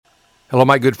Hello,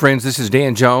 my good friends. This is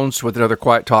Dan Jones with another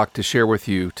Quiet Talk to share with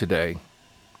you today.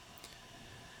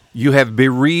 You have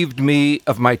bereaved me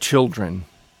of my children.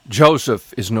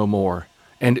 Joseph is no more,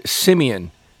 and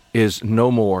Simeon is no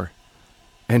more.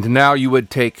 And now you would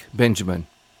take Benjamin.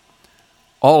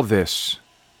 All this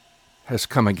has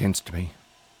come against me.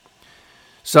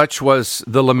 Such was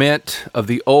the lament of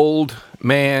the old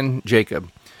man Jacob.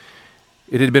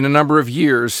 It had been a number of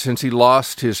years since he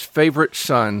lost his favorite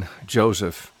son,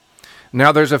 Joseph.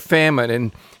 Now there's a famine,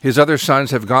 and his other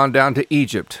sons have gone down to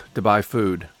Egypt to buy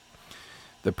food.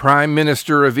 The prime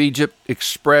minister of Egypt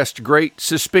expressed great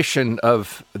suspicion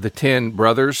of the 10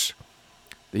 brothers.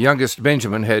 The youngest,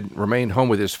 Benjamin, had remained home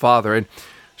with his father, and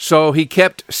so he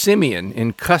kept Simeon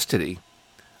in custody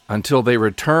until they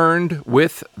returned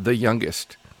with the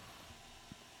youngest.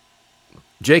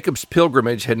 Jacob's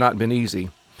pilgrimage had not been easy.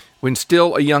 When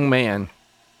still a young man,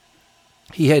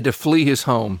 he had to flee his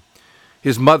home,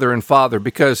 his mother and father,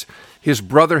 because his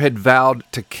brother had vowed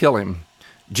to kill him.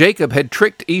 Jacob had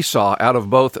tricked Esau out of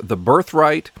both the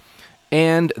birthright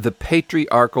and the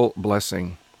patriarchal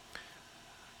blessing.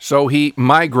 So he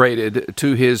migrated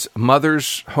to his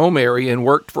mother's home area and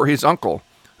worked for his uncle,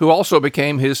 who also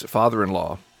became his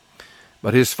father-in-law.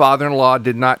 But his father-in-law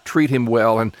did not treat him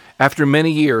well, and after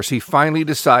many years, he finally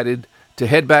decided to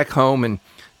head back home and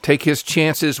take his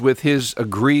chances with his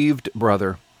aggrieved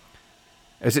brother.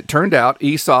 As it turned out,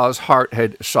 Esau's heart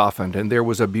had softened, and there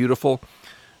was a beautiful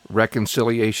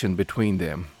reconciliation between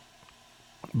them.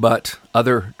 But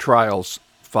other trials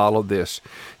followed this.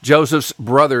 Joseph's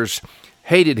brothers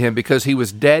hated him because he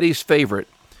was Daddy's favorite.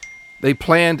 They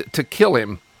planned to kill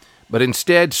him, but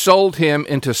instead sold him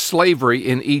into slavery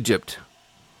in Egypt.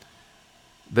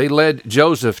 They led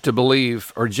Jacob to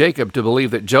believe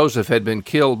that Joseph had been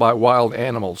killed by wild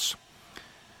animals.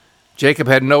 Jacob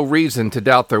had no reason to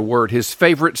doubt their word. His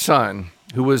favorite son,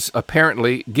 who was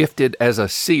apparently gifted as a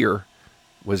seer,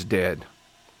 was dead.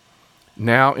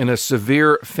 Now, in a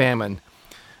severe famine,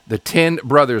 the 10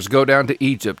 brothers go down to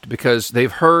Egypt because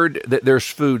they've heard that there's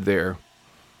food there.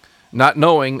 Not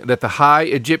knowing that the high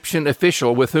Egyptian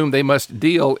official with whom they must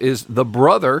deal is the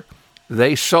brother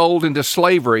they sold into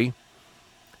slavery,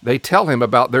 they tell him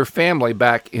about their family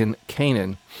back in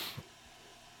Canaan.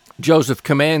 Joseph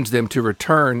commands them to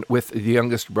return with the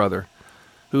youngest brother,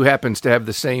 who happens to have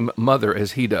the same mother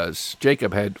as he does.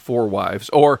 Jacob had 4 wives,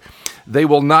 or they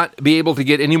will not be able to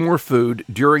get any more food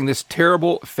during this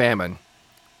terrible famine.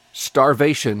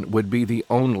 Starvation would be the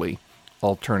only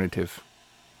alternative.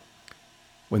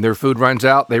 When their food runs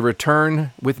out, they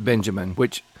return with Benjamin,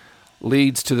 which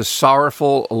leads to the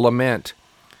sorrowful lament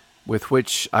with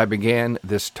which I began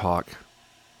this talk.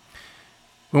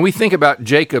 When we think about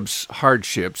Jacob's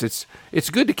hardships, it's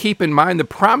good to keep in mind the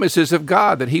promises of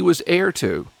God that he was heir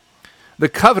to. The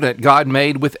covenant God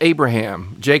made with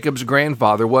Abraham, Jacob's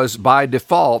grandfather, was by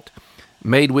default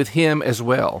made with him as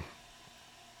well.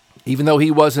 Even though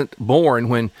he wasn't born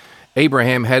when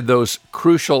Abraham had those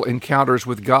crucial encounters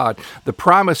with God, the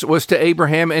promise was to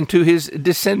Abraham and to his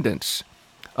descendants,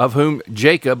 of whom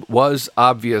Jacob was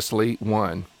obviously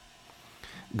one.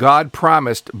 God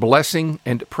promised blessing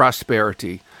and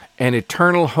prosperity, an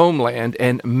eternal homeland,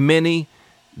 and many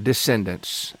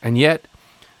descendants. And yet,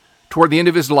 toward the end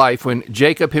of his life, when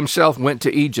Jacob himself went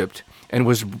to Egypt and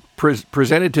was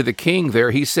presented to the king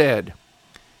there, he said,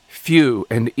 "Few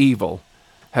and evil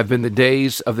have been the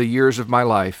days of the years of my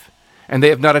life, and they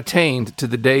have not attained to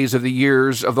the days of the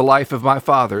years of the life of my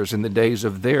fathers in the days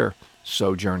of their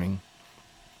sojourning."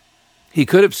 He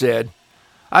could have said,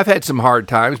 "I've had some hard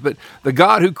times, but the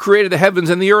God who created the heavens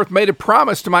and the earth made a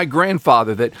promise to my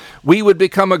grandfather that we would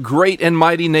become a great and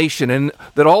mighty nation and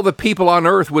that all the people on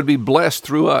earth would be blessed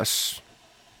through us."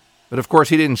 But of course,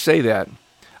 he didn't say that.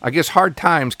 I guess hard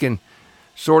times can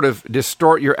sort of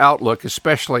distort your outlook,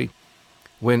 especially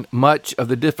when much of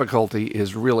the difficulty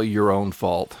is really your own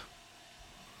fault.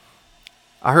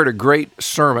 I heard a great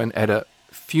sermon at a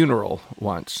funeral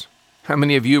once. How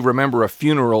many of you remember a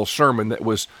funeral sermon that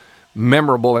was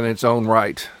memorable in its own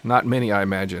right? Not many, I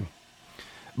imagine.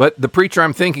 But the preacher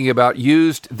I'm thinking about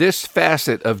used this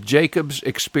facet of Jacob's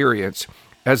experience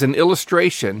as an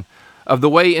illustration of the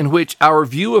way in which our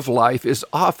view of life is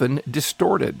often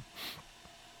distorted.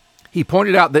 He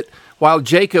pointed out that while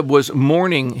Jacob was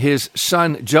mourning his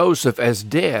son Joseph as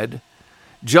dead,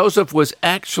 Joseph was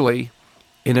actually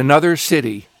in another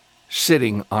city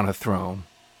sitting on a throne.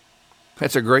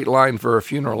 That's a great line for a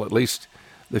funeral, at least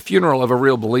the funeral of a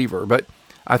real believer, but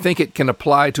I think it can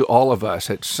apply to all of us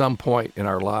at some point in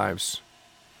our lives.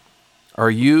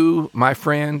 Are you, my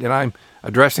friend, and I'm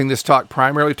addressing this talk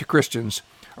primarily to Christians,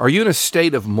 are you in a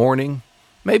state of mourning?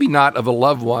 Maybe not of a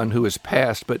loved one who has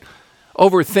passed, but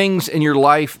over things in your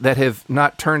life that have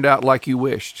not turned out like you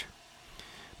wished.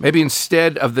 Maybe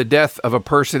instead of the death of a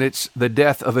person, it's the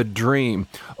death of a dream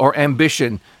or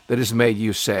ambition that has made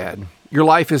you sad. Your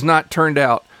life has not turned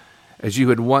out as you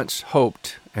had once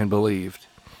hoped and believed.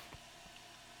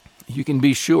 You can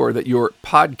be sure that your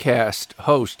podcast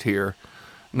host here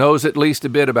knows at least a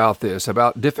bit about this,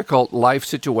 about difficult life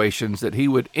situations that he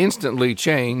would instantly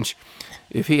change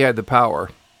if he had the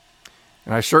power.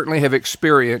 And I certainly have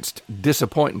experienced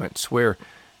disappointments where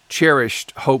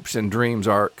cherished hopes and dreams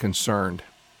are concerned.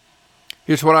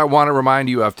 Here's what I want to remind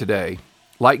you of today.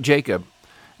 Like Jacob,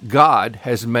 God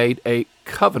has made a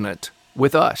covenant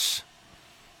with us.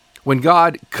 When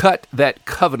God cut that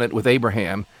covenant with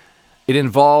Abraham, it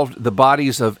involved the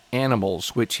bodies of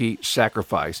animals which he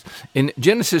sacrificed. In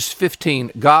Genesis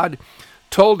 15, God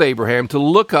told Abraham to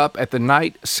look up at the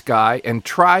night sky and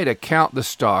try to count the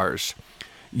stars.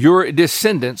 Your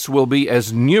descendants will be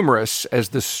as numerous as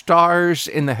the stars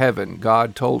in the heaven,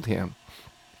 God told him.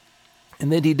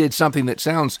 And then he did something that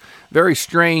sounds very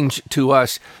strange to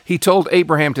us. He told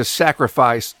Abraham to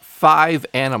sacrifice 5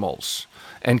 animals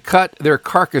and cut their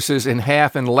carcasses in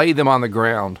half and lay them on the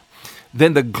ground.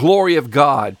 Then the glory of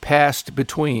God passed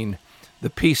between the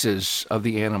pieces of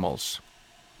the animals.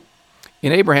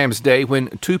 In Abraham's day,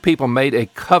 when 2 people made a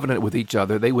covenant with each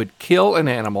other, they would kill an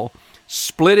animal,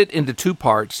 split it into 2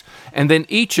 parts, and then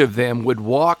each of them would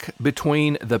walk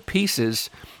between the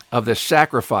pieces of the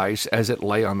sacrifice as it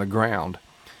lay on the ground.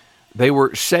 They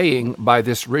were saying by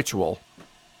this ritual,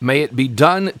 "May it be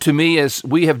done to me as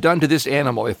we have done to this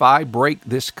animal if I break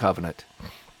this covenant."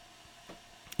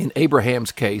 In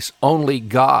Abraham's case, only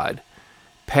God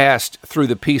passed through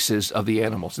the pieces of the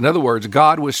animals. In other words,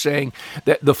 God was saying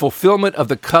that the fulfillment of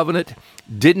the covenant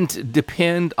didn't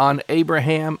depend on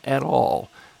Abraham at all.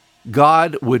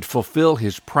 God would fulfill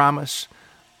his promise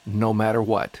no matter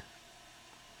what.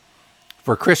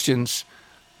 For Christians,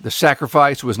 the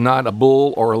sacrifice was not a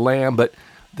bull or a lamb, but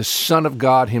the Son of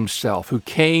God himself, who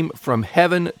came from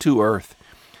heaven to earth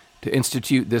to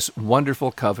institute this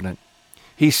wonderful covenant.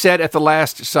 He said at the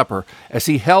Last Supper, as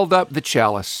he held up the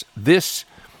chalice, "This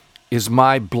is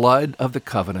my blood of the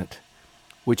covenant,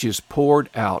 which is poured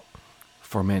out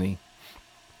for many."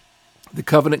 The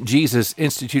covenant Jesus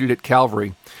instituted at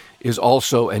Calvary is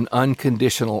also an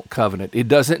unconditional covenant. It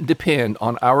doesn't depend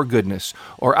on our goodness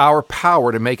or our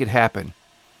power to make it happen.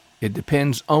 It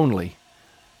depends only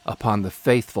upon the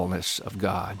faithfulness of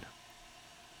God.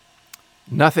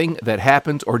 Nothing that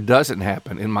happens or doesn't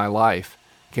happen in my life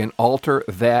can alter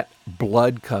that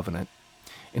blood covenant.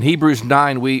 In Hebrews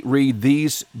 9, we read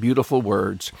these beautiful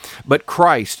words, "But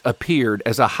Christ appeared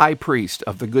as a high priest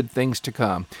of the good things to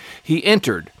come. He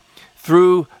entered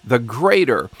through the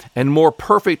greater and more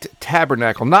perfect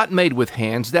tabernacle, not made with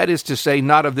hands, that is to say,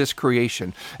 not of this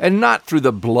creation, and not through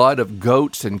the blood of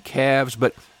goats and calves,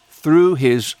 but through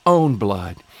his own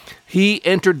blood. He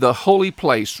entered the holy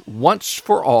place once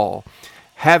for all,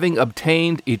 having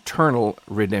obtained eternal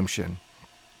redemption.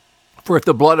 For if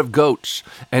the blood of goats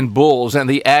and bulls and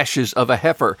the ashes of a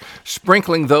heifer,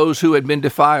 sprinkling those who had been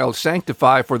defiled,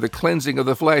 sanctify for the cleansing of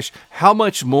the flesh, how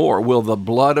much more will the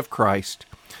blood of Christ,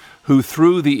 who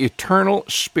through the eternal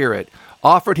Spirit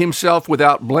offered himself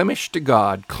without blemish to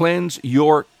God, cleanse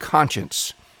your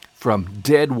conscience from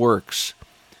dead works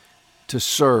to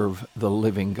serve the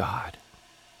living God."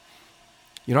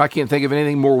 You know, I can't think of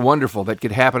anything more wonderful that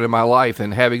could happen in my life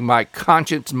than having my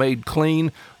conscience made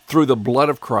clean through the blood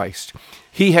of Christ.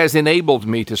 He has enabled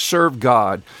me to serve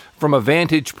God from a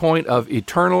vantage point of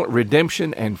eternal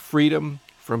redemption and freedom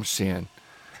from sin.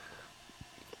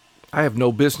 I have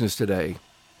no business today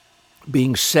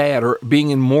being sad or being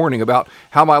in mourning about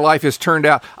how my life has turned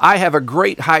out. I have a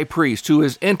great high priest who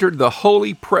has entered the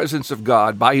holy presence of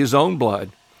God by his own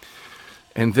blood.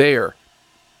 And there,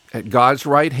 at God's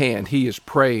right hand, he is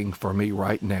praying for me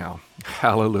right now.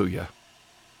 Hallelujah.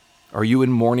 Are you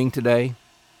in mourning today?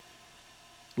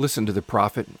 Listen to the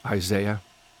prophet Isaiah.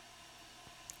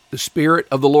 "The Spirit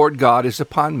of the Lord God is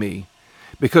upon me,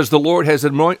 because the Lord has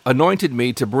anointed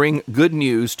me to bring good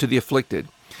news to the afflicted.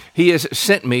 He has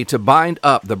sent me to bind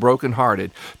up the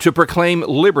brokenhearted, to proclaim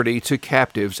liberty to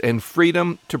captives and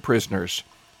freedom to prisoners,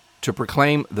 to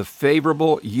proclaim the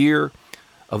favorable year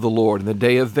of the Lord and the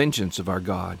day of vengeance of our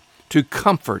God, to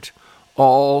comfort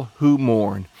all who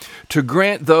mourn, to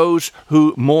grant those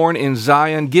who mourn in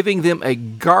Zion, giving them a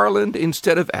garland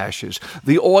instead of ashes,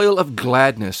 the oil of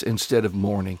gladness instead of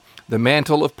mourning, the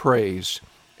mantle of praise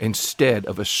instead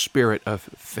of a spirit of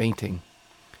fainting.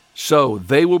 So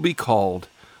they will be called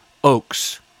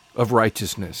oaks of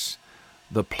righteousness,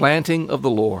 the planting of the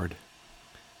Lord,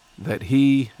 that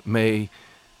he may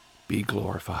be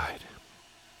glorified."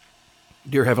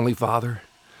 Dear Heavenly Father,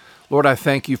 Lord, I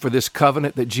thank you for this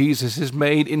covenant that Jesus has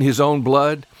made in his own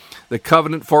blood, the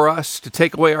covenant for us to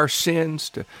take away our sins,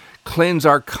 to cleanse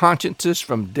our consciences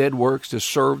from dead works, to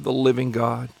serve the living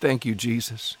God. Thank you,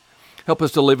 Jesus. Help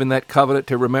us to live in that covenant,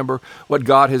 to remember what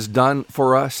God has done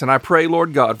for us. And I pray,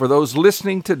 Lord God, for those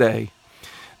listening today,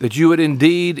 that you would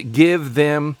indeed give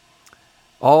them,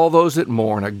 all those that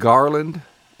mourn, a garland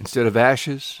instead of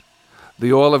ashes,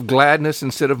 the oil of gladness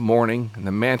instead of mourning, and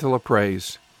the mantle of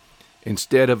praise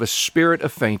instead of a spirit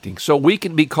of fainting, so we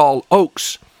can be called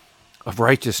oaks of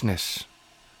righteousness,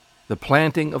 the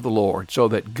planting of the Lord, so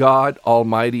that God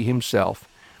Almighty himself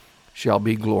shall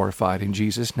be glorified. In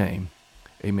Jesus' name,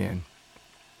 amen.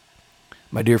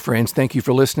 My dear friends, thank you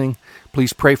for listening.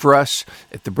 Please pray for us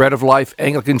at the Bread of Life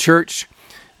Anglican Church,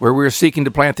 where we're seeking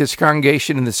to plant this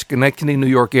congregation in the Schenectady, New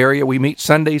York area. We meet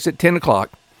Sundays at 10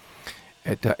 o'clock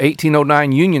at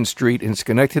 1809 Union Street in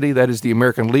Schenectady. That is the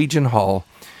American Legion Hall.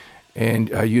 And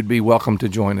you'd be welcome to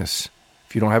join us.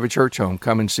 If you don't have a church home,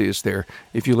 come and see us there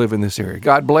if you live in this area.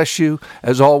 God bless you.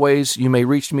 As always, you may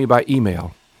reach me by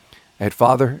email at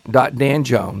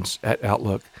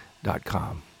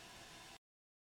father.danjones@outlook.com.